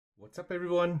What's up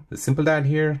everyone, the Simple Dad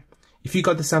here. If you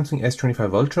got the Samsung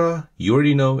S25 Ultra, you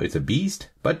already know it's a beast,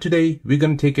 but today we're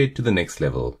going to take it to the next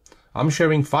level. I'm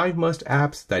sharing 5 must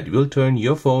apps that will turn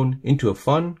your phone into a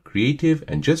fun, creative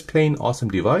and just plain awesome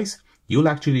device you'll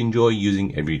actually enjoy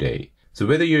using every day. So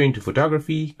whether you're into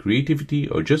photography, creativity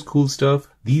or just cool stuff,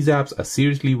 these apps are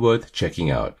seriously worth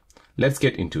checking out. Let's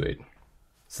get into it.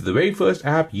 So the very first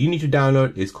app you need to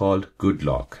download is called Good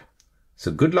Lock.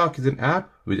 So Good Lock is an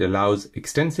app which allows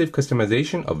extensive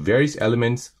customization of various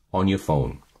elements on your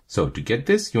phone. So to get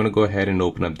this, you want to go ahead and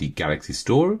open up the Galaxy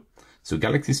Store. So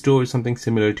Galaxy Store is something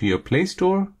similar to your Play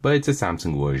Store, but it's a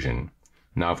Samsung version.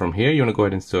 Now from here, you want to go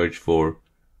ahead and search for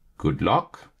Good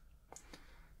Lock.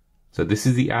 So this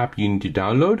is the app you need to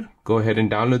download. Go ahead and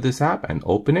download this app and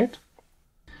open it.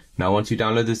 Now once you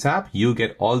download this app, you'll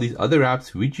get all these other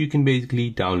apps which you can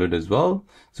basically download as well.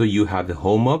 So you have the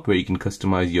Home app where you can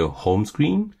customize your home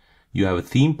screen. You have a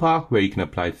theme park where you can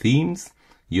apply themes.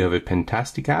 You have a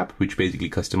Pentastic app which basically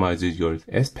customizes your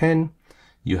S Pen.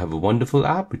 You have a Wonderful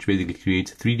app which basically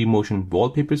creates 3D motion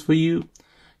wallpapers for you.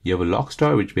 You have a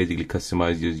Lockstar which basically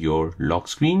customizes your lock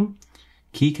screen.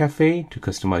 Key Cafe to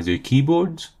customize your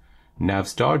keyboards.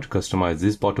 Navstar to customize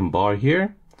this bottom bar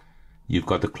here. You've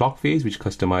got the clock face which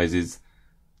customizes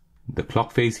the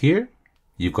clock face here.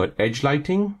 You've got edge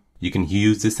lighting. You can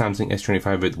use this Samsung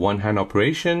S25 with one-hand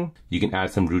operation. You can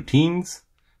add some routines.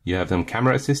 You have some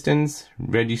camera assistance,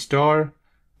 ready star,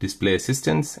 display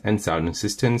assistance and sound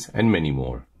assistance and many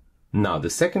more. Now the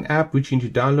second app which you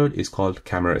need to download is called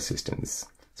Camera Assistance.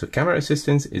 So Camera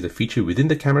Assistance is a feature within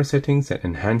the camera settings that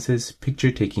enhances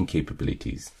picture taking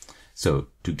capabilities. So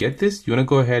to get this, you want to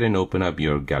go ahead and open up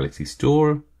your Galaxy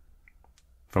Store.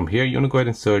 From here, you want to go ahead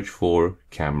and search for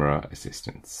Camera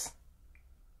Assistance.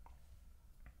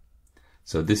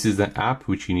 So this is the app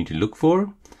which you need to look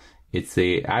for. It's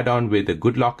a add-on with the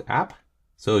Good Lock app.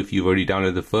 So if you've already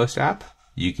downloaded the first app,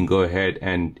 you can go ahead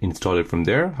and install it from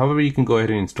there. However, you can go ahead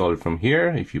and install it from here.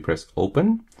 If you press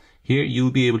open, here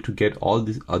you'll be able to get all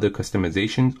these other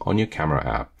customizations on your camera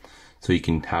app. So you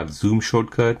can have zoom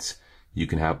shortcuts, you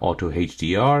can have auto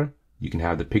HDR, you can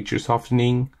have the picture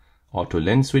softening, auto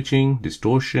lens switching,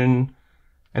 distortion,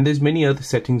 and there's many other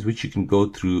settings which you can go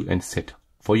through and set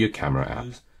for your camera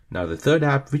app. Now the third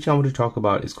app which I want to talk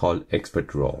about is called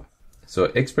Expert RAW. So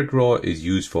Expert RAW is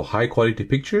used for high quality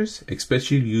pictures,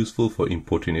 especially useful for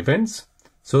important events.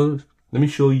 So let me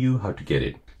show you how to get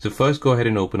it. So first go ahead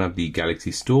and open up the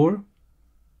Galaxy Store.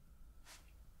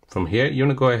 From here, you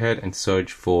want to go ahead and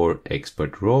search for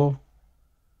Expert RAW.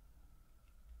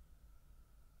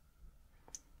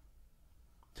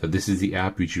 So this is the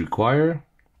app which you require.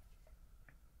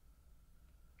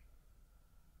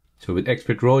 So with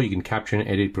Expert RAW, you can capture and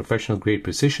edit professional grade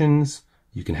precisions.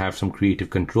 You can have some creative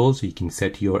controls, so you can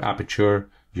set your aperture,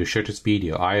 your shutter speed,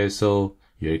 your ISO,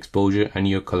 your exposure and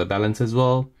your color balance as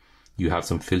well. You have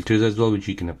some filters as well which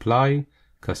you can apply,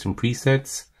 custom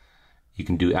presets. You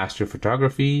can do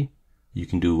astrophotography. You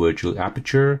can do virtual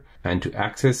aperture. And to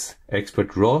access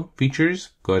Expert RAW features,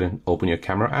 go ahead and open your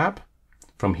camera app.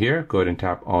 From here, go ahead and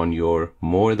tap on your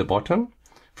more at the bottom.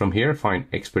 From here, find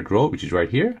Expert RAW, which is right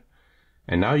here.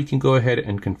 And now you can go ahead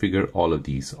and configure all of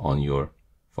these on your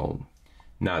phone.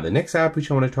 Now, the next app which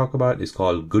I want to talk about is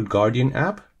called Good Guardian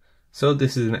app. So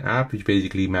this is an app which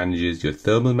basically manages your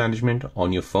thermal management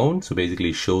on your phone. So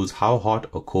basically shows how hot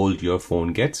or cold your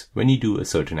phone gets when you do a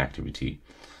certain activity.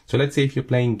 So let's say if you're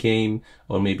playing game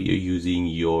or maybe you're using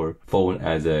your phone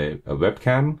as a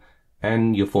webcam,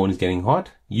 and your phone is getting hot,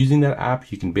 using that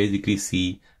app, you can basically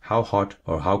see how hot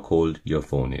or how cold your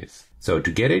phone is. So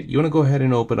to get it, you want to go ahead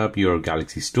and open up your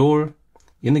Galaxy Store.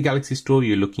 In the Galaxy Store,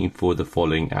 you're looking for the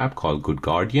following app called Good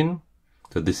Guardian.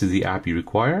 So this is the app you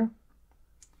require.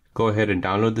 Go ahead and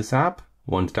download this app.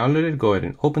 Once downloaded, go ahead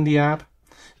and open the app.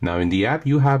 Now in the app,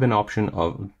 you have an option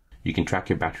of, you can track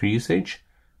your battery usage.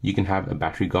 You can have a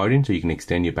battery guardian, so you can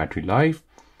extend your battery life.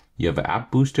 You have an app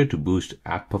booster to boost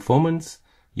app performance.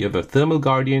 You have a thermal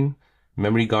guardian,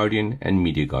 memory guardian, and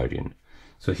media guardian.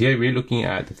 So here we're looking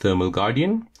at the thermal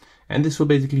guardian, and this will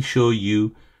basically show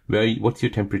you what's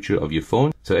your temperature of your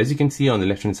phone. So as you can see on the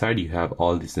left hand side, you have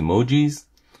all these emojis,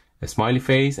 a smiley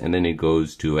face, and then it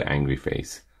goes to an angry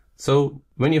face. So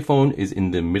when your phone is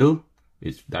in the middle,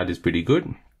 that is pretty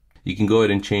good. You can go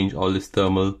ahead and change all these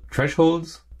thermal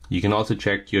thresholds. You can also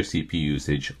check your CPU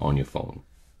usage on your phone.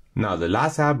 Now the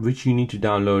last app which you need to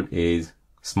download is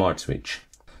Smart Switch.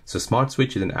 So Smart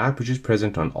Switch is an app which is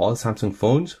present on all Samsung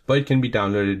phones, but it can be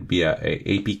downloaded via an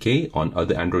APK on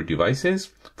other Android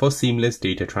devices for seamless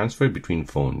data transfer between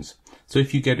phones. So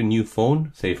if you get a new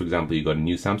phone, say for example you got a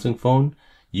new Samsung phone,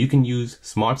 you can use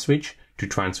Smart Switch to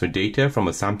transfer data from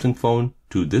a Samsung phone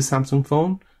to this Samsung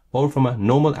phone, or from a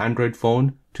normal Android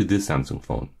phone to this Samsung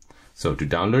phone. So to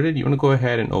download it, you want to go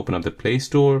ahead and open up the Play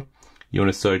Store. You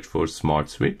want to search for Smart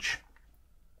Switch.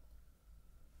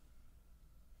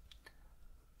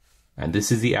 And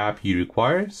this is the app you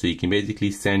require. So you can basically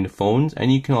send phones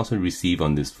and you can also receive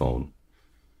on this phone.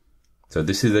 So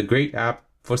this is a great app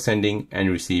for sending and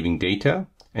receiving data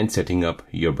and setting up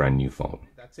your brand new phone.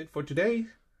 That's it for today.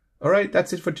 Alright,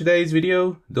 that's it for today's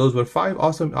video. Those were 5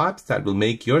 awesome apps that will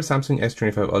make your Samsung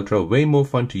S25 Ultra way more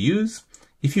fun to use.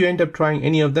 If you end up trying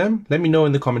any of them, let me know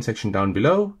in the comment section down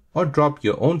below, or drop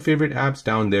your own favorite apps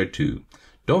down there too.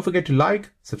 Don't forget to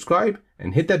like, subscribe,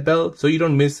 and hit that bell so you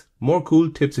don't miss more cool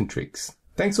tips and tricks.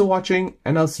 Thanks for watching,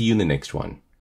 and I'll see you in the next one.